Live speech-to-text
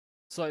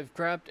So I've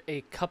grabbed a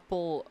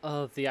couple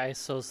of the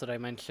ISOs that I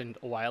mentioned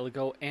a while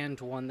ago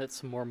and one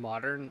that's more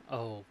modern.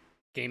 Oh,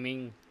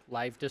 Gaming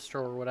LiveUSB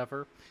or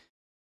whatever.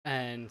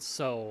 And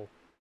so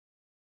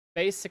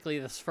basically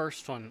this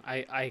first one,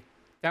 I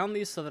found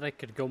these so that I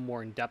could go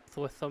more in depth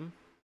with them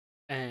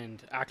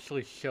and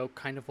actually show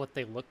kind of what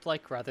they looked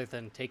like rather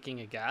than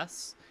taking a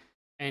guess.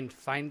 And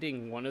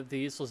finding one of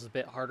these was a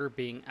bit harder,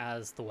 being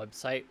as the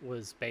website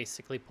was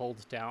basically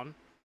pulled down.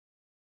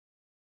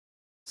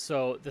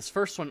 So this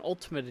first one,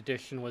 Ultimate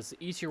Edition, was the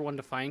easier one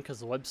to find because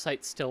the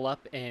website's still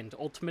up and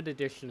Ultimate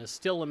Edition is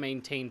still a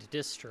maintained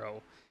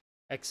distro,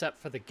 except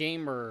for the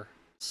Gamer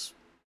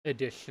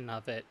edition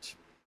of it,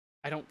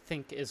 I don't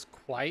think is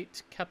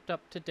quite kept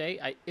up to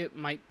date. It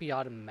might be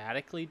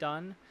automatically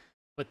done,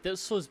 but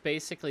this was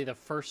basically the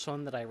first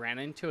one that I ran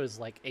into as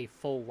like a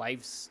full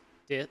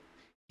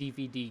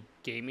DVD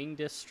gaming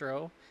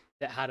distro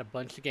that had a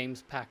bunch of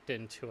games packed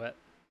into it.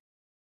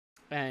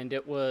 And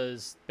it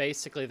was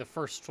basically the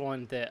first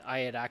one that I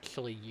had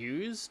actually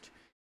used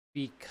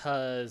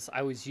because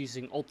I was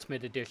using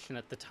Ultimate Edition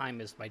at the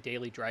time as my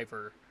daily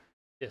driver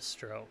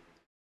distro.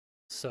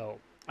 So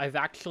I've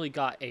actually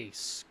got a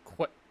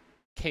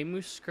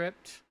KMU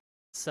script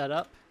set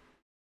up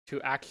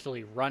to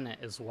actually run it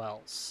as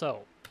well.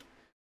 So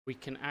we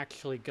can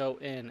actually go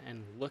in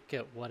and look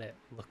at what it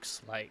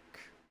looks like.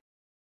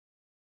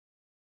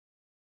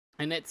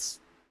 And it's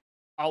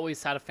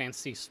always had a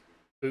fancy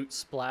boot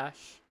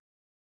splash,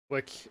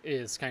 which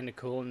is kind of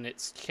cool, and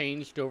it's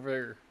changed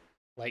over,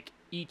 like,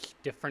 each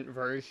different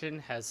version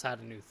has had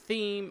a new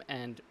theme,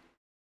 and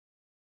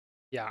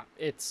yeah,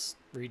 it's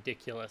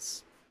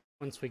ridiculous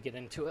once we get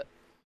into it.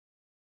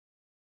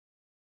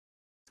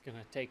 It's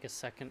gonna take a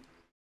second.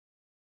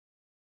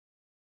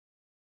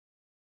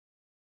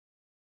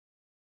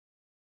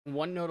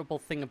 One notable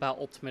thing about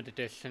Ultimate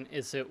Edition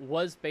is it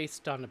was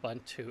based on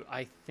Ubuntu.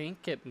 I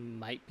think it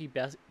might be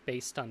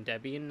based on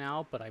Debian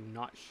now, but I'm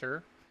not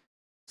sure.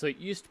 So it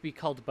used to be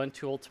called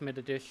Ubuntu Ultimate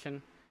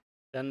Edition.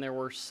 Then there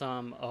were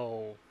some,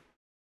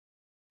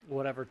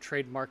 whatever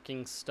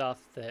trademarking stuff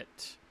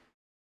that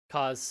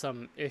caused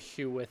some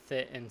issue with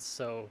it, and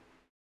so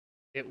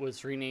it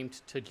was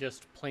renamed to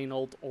just plain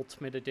old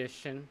Ultimate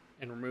Edition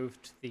and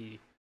removed the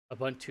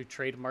Ubuntu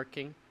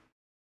trademarking.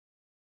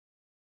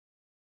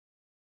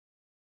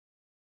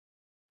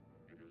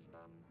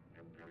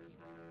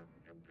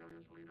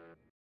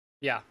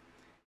 Yeah,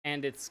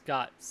 and it's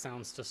got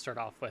sounds to start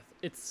off with.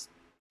 It's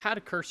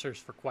had cursors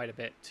for quite a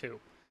bit too.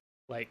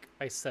 Like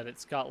I said,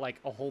 it's got like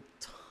a whole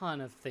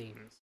ton of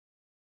themes.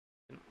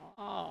 And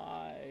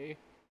how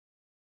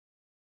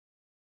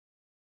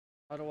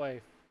do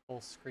I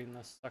full screen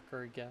this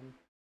sucker again?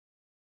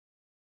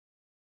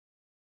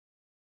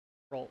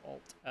 Control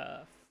Alt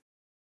F.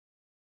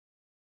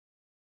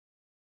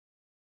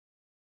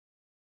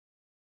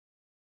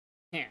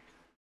 Yeah.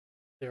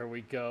 There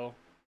we go.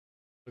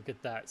 Look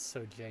at that,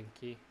 so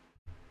janky.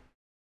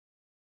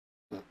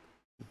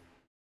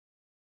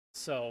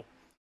 So,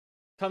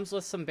 comes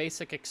with some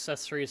basic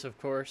accessories, of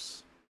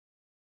course.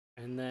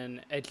 And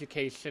then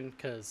education,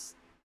 because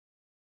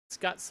it's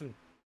got some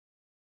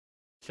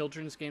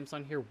children's games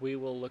on here. We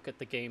will look at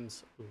the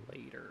games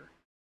later.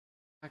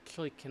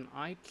 Actually, can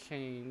I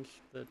change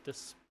the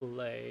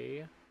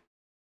display?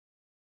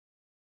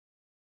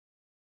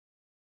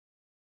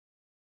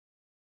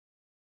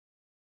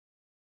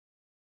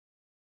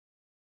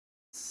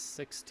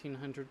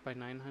 $1,600 by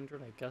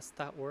 900. I guess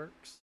that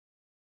works.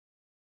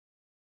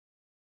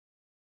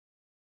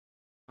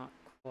 Not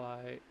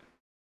quite.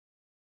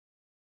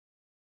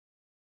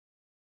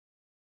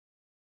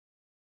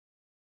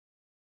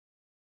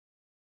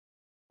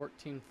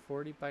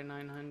 $1,440 by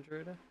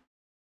 900.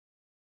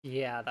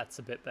 Yeah, that's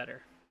a bit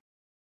better.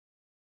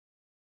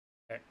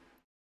 Okay.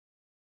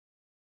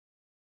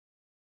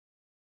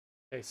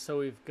 Okay, so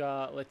we've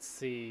got, let's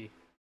see.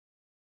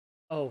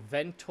 Oh,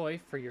 Ventoy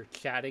for your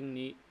chatting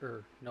need,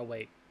 or no,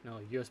 wait, no,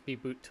 USB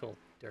boot tool.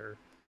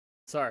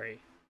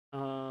 Sorry.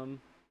 I'm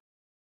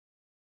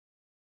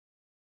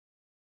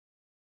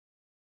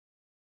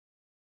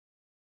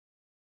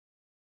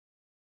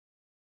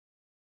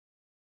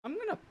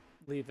gonna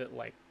leave it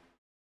like,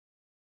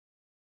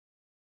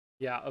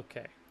 yeah,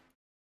 okay.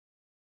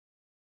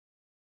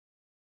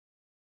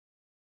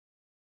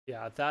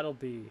 Yeah, that'll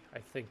be, I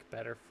think,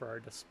 better for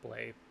our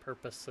display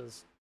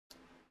purposes.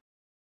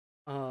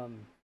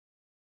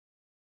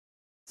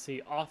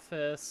 See,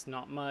 Office,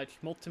 not much.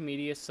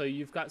 Multimedia, so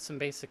you've got some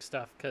basic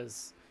stuff,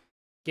 because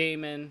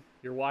gaming,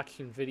 you're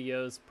watching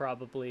videos,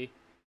 probably.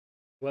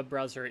 Web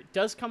browser, it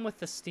does come with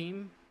the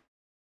Steam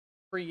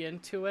free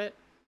into it.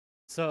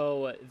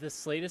 So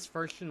this latest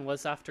version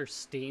was after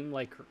Steam,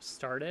 like,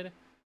 started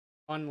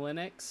on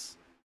Linux.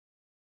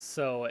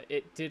 So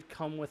it did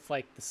come with,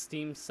 like, the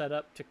Steam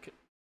setup to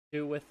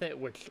do with it,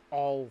 which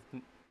all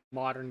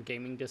modern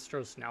gaming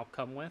distros now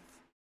come with.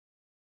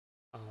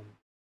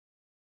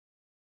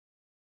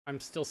 I'm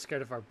still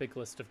scared of our big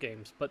list of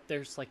games, but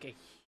there's like a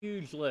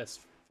huge list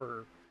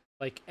for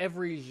like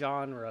every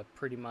genre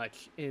pretty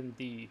much in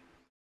the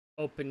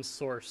open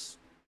source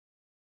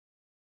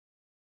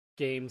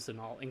games and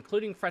all,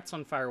 including Frets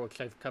on Fire,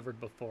 which I've covered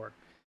before.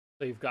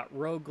 So you've got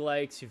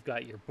roguelikes, you've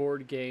got your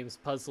board games,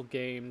 puzzle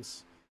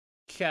games,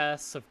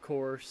 chess, of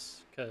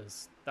course,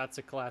 because that's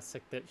a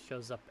classic that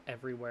shows up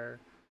everywhere.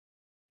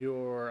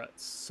 Your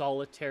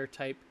solitaire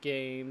type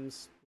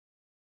games,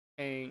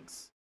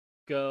 tanks,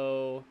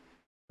 Go,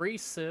 free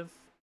Civ.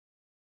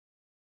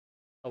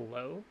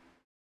 Hello?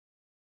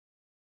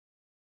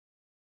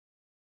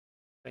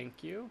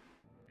 Thank you.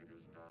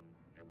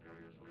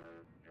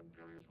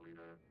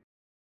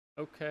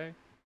 Okay.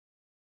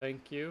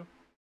 Thank you.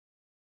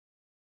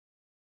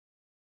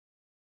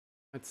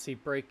 Let's see,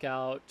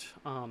 Breakout,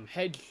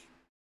 Hedge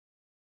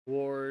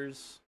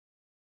Wars.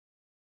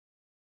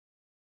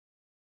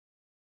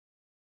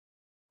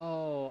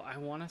 Oh, I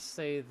want to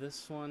say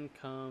this one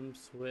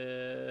comes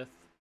with...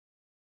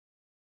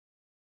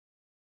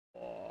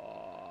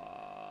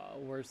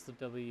 where's the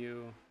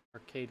W?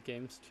 Arcade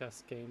games,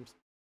 chess games,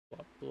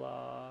 blah,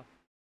 blah.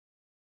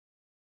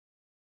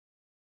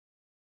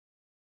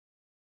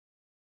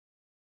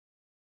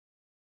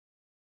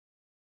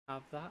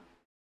 Have that.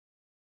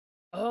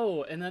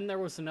 Oh, and then there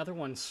was another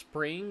one,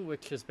 Spring,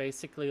 which is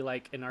basically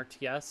like an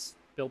RTS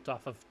built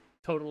off of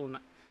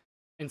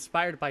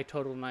inspired by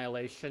Total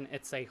Annihilation.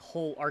 It's a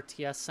whole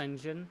RTS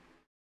engine,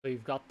 so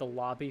you've got the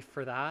lobby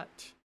for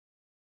that.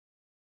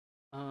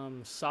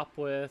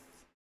 Sopwith.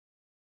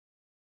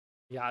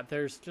 Yeah,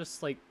 there's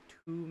just like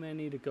too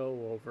many to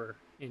go over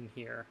in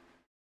here.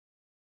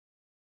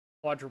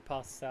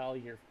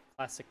 Quadrupascal, your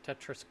classic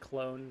Tetris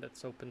clone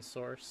that's open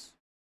source.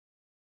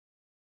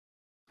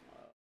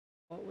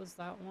 What was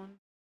that one?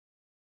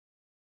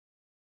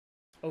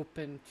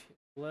 Open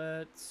to,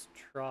 let's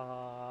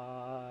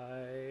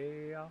try.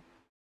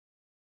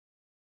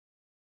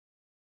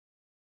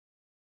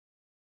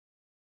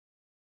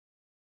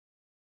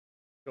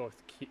 Go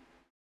with cube.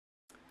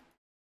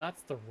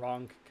 That's the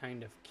wrong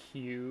kind of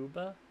cube.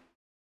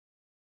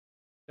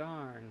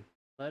 Darn,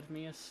 led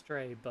me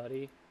astray,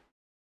 buddy.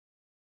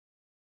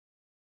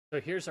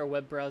 So here's our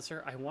web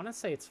browser. I want to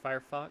say it's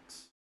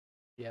Firefox.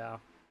 Yeah.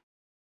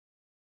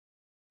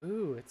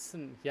 Ooh, it's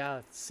in,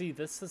 yeah, see,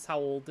 this is how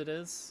old it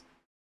is.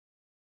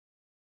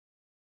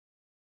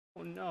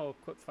 Oh no,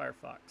 quit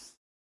Firefox.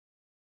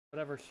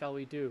 Whatever shall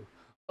we do?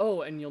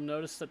 Oh, and you'll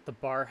notice that the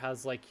bar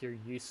has like your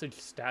usage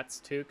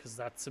stats too, because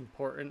that's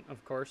important,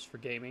 of course, for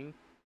gaming.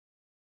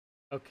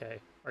 Okay,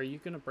 are you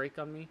gonna break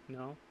on me?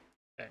 No?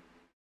 Okay.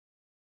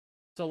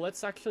 So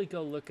let's actually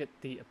go look at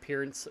the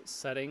appearance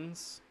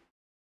settings.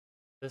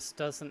 This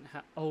doesn't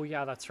have... Oh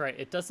yeah, that's right.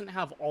 It doesn't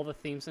have all the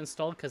themes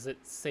installed because it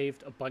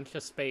saved a bunch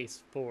of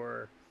space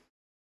for...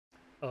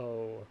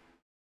 Oh...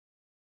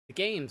 the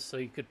games, so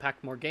you could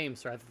pack more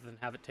games rather than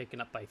have it taken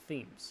up by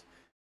themes.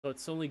 So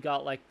it's only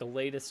got like the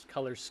latest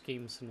color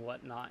schemes and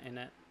whatnot in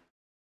it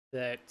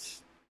that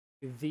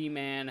the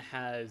man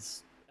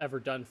has ever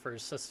done for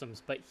his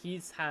systems, but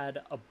he's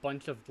had a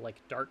bunch of like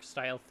dark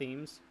style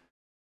themes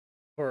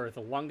for the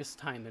longest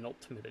time in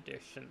Ultimate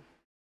Edition.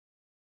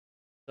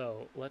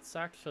 So let's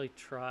actually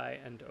try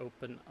and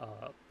open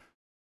up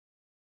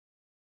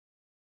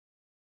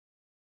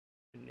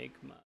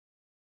Enigma.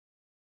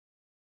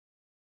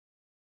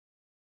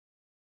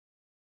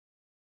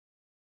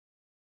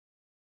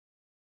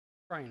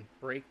 Try and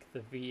break the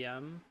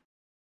VM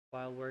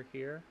while we're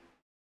here.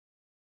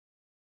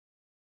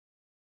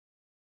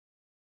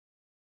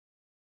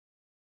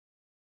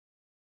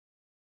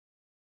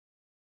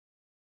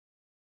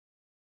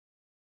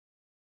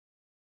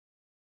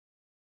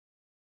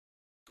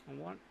 I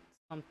want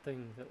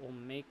something that will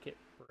make it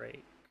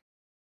break.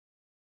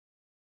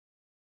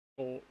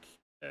 Bolt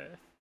Earth.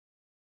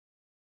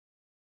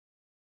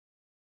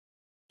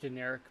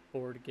 Generic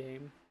board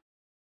game.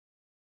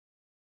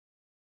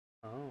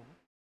 Oh.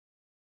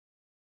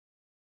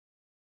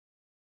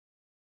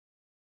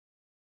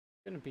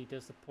 I'm gonna be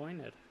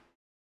disappointed.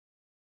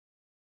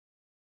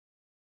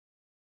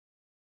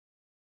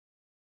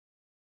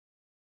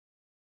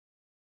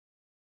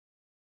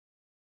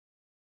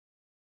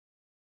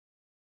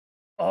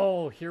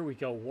 Oh, here we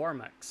go,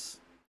 Warmix.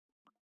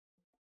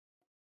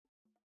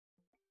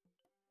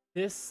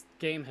 This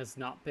game has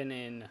not been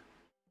in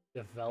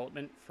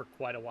development for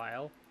quite a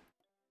while,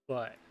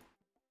 but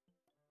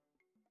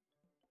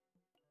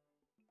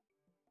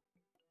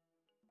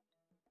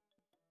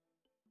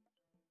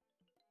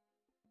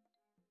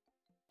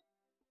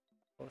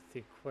both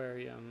the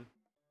aquarium,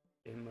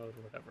 game mode,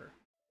 whatever.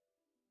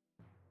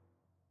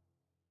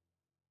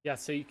 Yeah,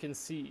 so you can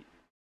see,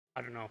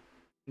 I don't know,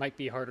 might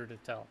be harder to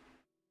tell,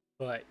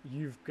 but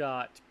you've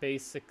got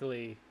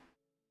basically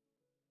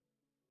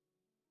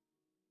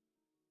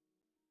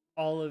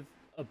all of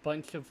a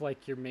bunch of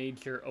like your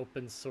major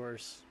open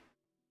source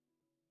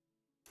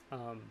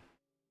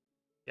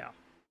yeah.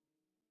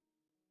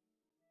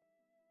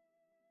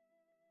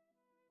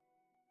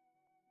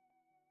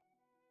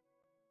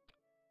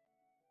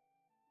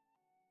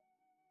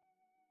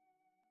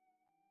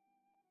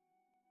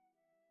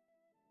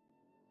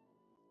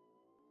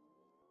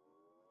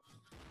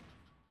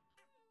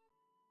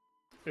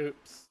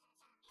 Oops.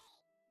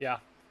 Yeah.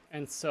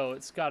 And so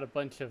it's got a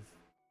bunch of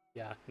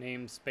yeah,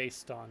 names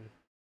based on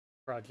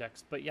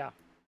projects. But yeah,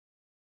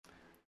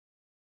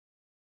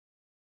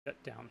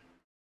 shut down.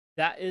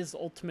 That is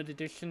Ultimate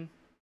Edition,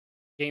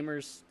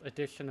 Gamers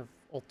Edition of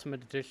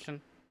Ultimate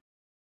Edition.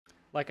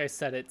 Like I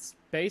said, it's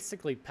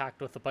basically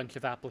packed with a bunch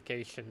of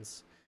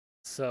applications.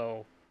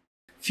 So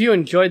if you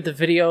enjoyed the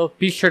video,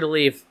 be sure to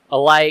leave a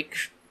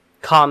like,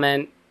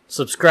 comment,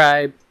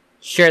 subscribe,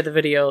 share the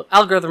video.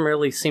 Algorithm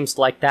really seems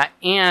to like that,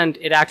 and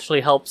it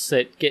actually helps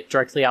it get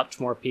directly out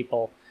to more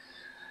people.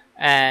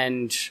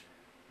 And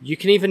you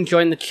can even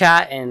join the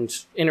chat and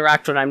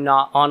interact when I'm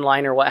not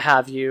online or what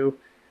have you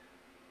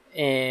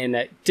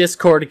in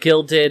Discord,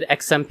 Guilded,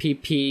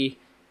 XMPP,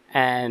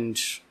 and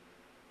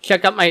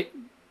check out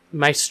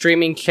my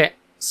streaming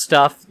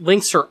stuff.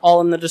 Links are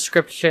all in the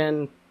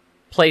description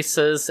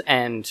places,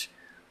 and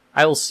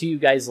I will see you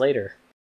guys later.